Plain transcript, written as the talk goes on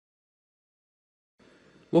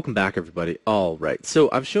Welcome back, everybody. All right, so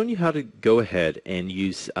I've shown you how to go ahead and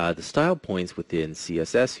use the style points within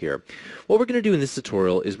CSS here. What we're going to do in this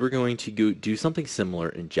tutorial is we're going to do something similar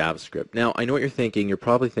in JavaScript. Now, I know what you're thinking. You're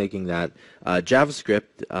probably thinking that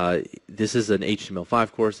JavaScript, this is an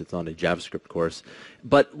HTML5 course. It's not a JavaScript course.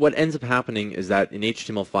 But what ends up happening is that in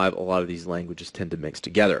HTML5, a lot of these languages tend to mix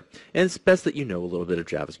together. And it's best that you know a little bit of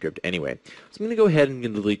JavaScript anyway. So I'm going to go ahead and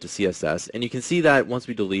delete the CSS. And you can see that once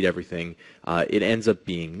we delete everything, it ends up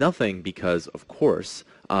being nothing because, of course,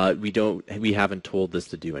 we haven't told this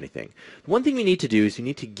to do anything. One thing we need to do is we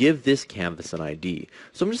need to give this canvas an ID.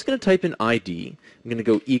 So I'm just going to type in ID. I'm going to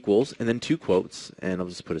go equals and then two quotes, and I'll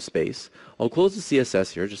just put a space. I'll close the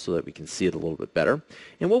CSS here just so that we can see it a little bit better.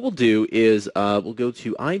 And what we'll do is we'll go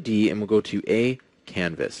to ID and we'll go to a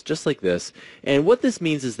canvas, just like this. And what this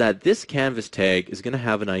means is that this canvas tag is going to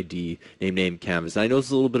have an ID named canvas. And I know it's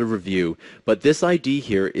a little bit of review, but this ID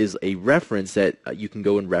here is a reference that you can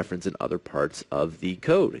go and reference in other parts of the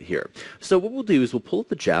code here. So what we'll do is we'll pull up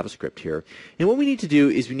the JavaScript here. And what we need to do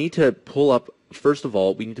is we need to pull up, first of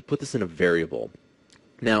all, we need to put this in a variable.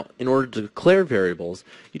 Now, in order to declare variables,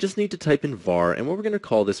 you just need to type in var, and what we're going to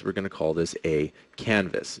call this a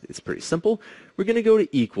canvas. It's pretty simple. We're going to go to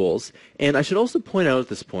equals, and I should also point out at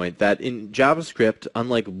this point that in JavaScript,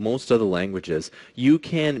 unlike most other languages, you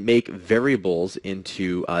can make variables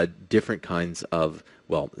into different kinds of,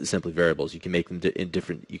 well, simply variables. You can make them you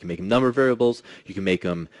can make them number variables, you can make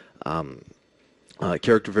them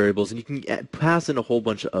character variables, and you can pass in a whole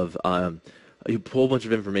bunch of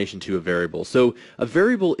information to a variable. So a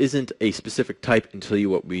variable isn't a specific type until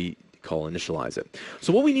what we call initialize it.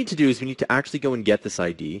 So what we need to do is we need to actually go and get this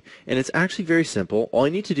ID, and it's actually very simple. All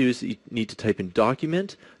you need to do is you need to type in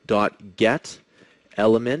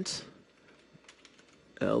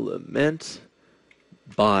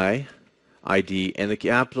document.getElementById, and the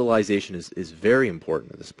capitalization is very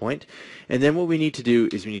important at this point. And then what we need to do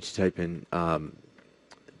is we need to type in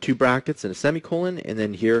two brackets and a semicolon, and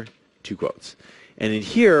then here two quotes. And in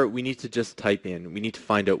here, we need to just type in, we need to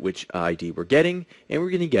find out which ID we're getting, and we're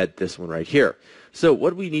going to get this one right here. So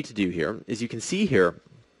what we need to do here is you can see here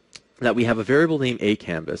that we have a variable named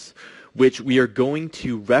aCanvas, which we are going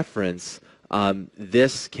to reference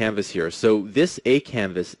this canvas here. So this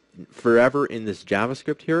aCanvas, forever in this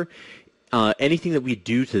JavaScript here, anything that we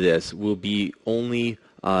do to this will be only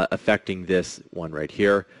affecting this one right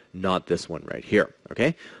here, not this one right here.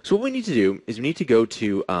 Okay. So what we need to do is we need to go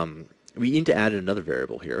to we need to add another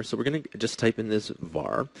variable here. So we're going to just type in this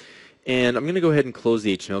var, and I'm going to go ahead and close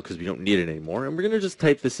the HTML because we don't need it anymore. And we're going to just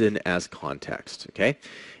type this in as context. Okay.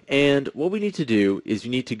 And what we need to do is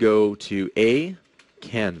you need to go to a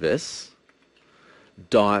canvas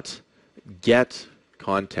dot get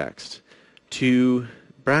context, two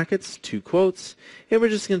brackets, two quotes, and we're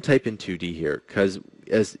just going to type in 2D here because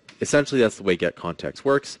essentially that's the way getContext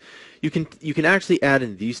works. You can actually add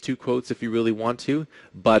in these two quotes if you really want to,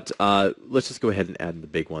 but let's just go ahead and add in the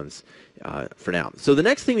big ones for now. So the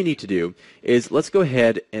next thing we need to do is let's go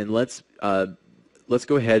ahead and go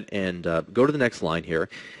to the next line here,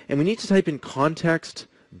 and we need to type in context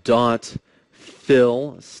dot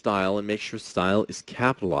fill style and make sure style is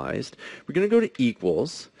capitalized. We're going to go to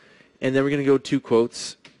equals, and then we're going to go two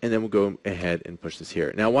quotes, and then we'll go ahead and push this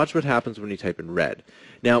here. Now watch what happens when you type in red.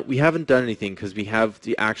 Now we haven't done anything because we have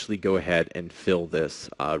to actually go ahead and fill this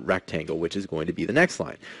rectangle, which is going to be the next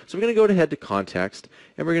line. So we're going to go ahead to context,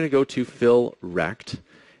 and we're going to go to fill rect,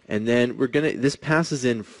 and then this passes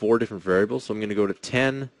in 4 different variables. So I'm going to go to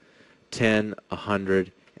 10, 10,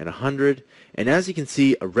 100, and 100. And as you can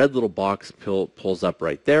see, a red little box pulls up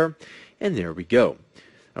right there, and there we go.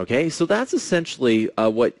 Okay, so that's essentially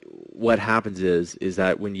what happens is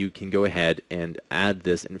that when you can go ahead and add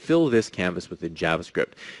this and fill this canvas within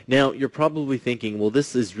JavaScript. Now, you're probably thinking, well,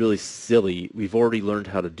 this is really silly. We've already learned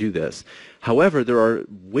how to do this. However, there are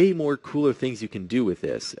way more cooler things you can do with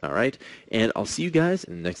this, all right? And I'll see you guys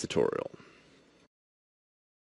in the next tutorial.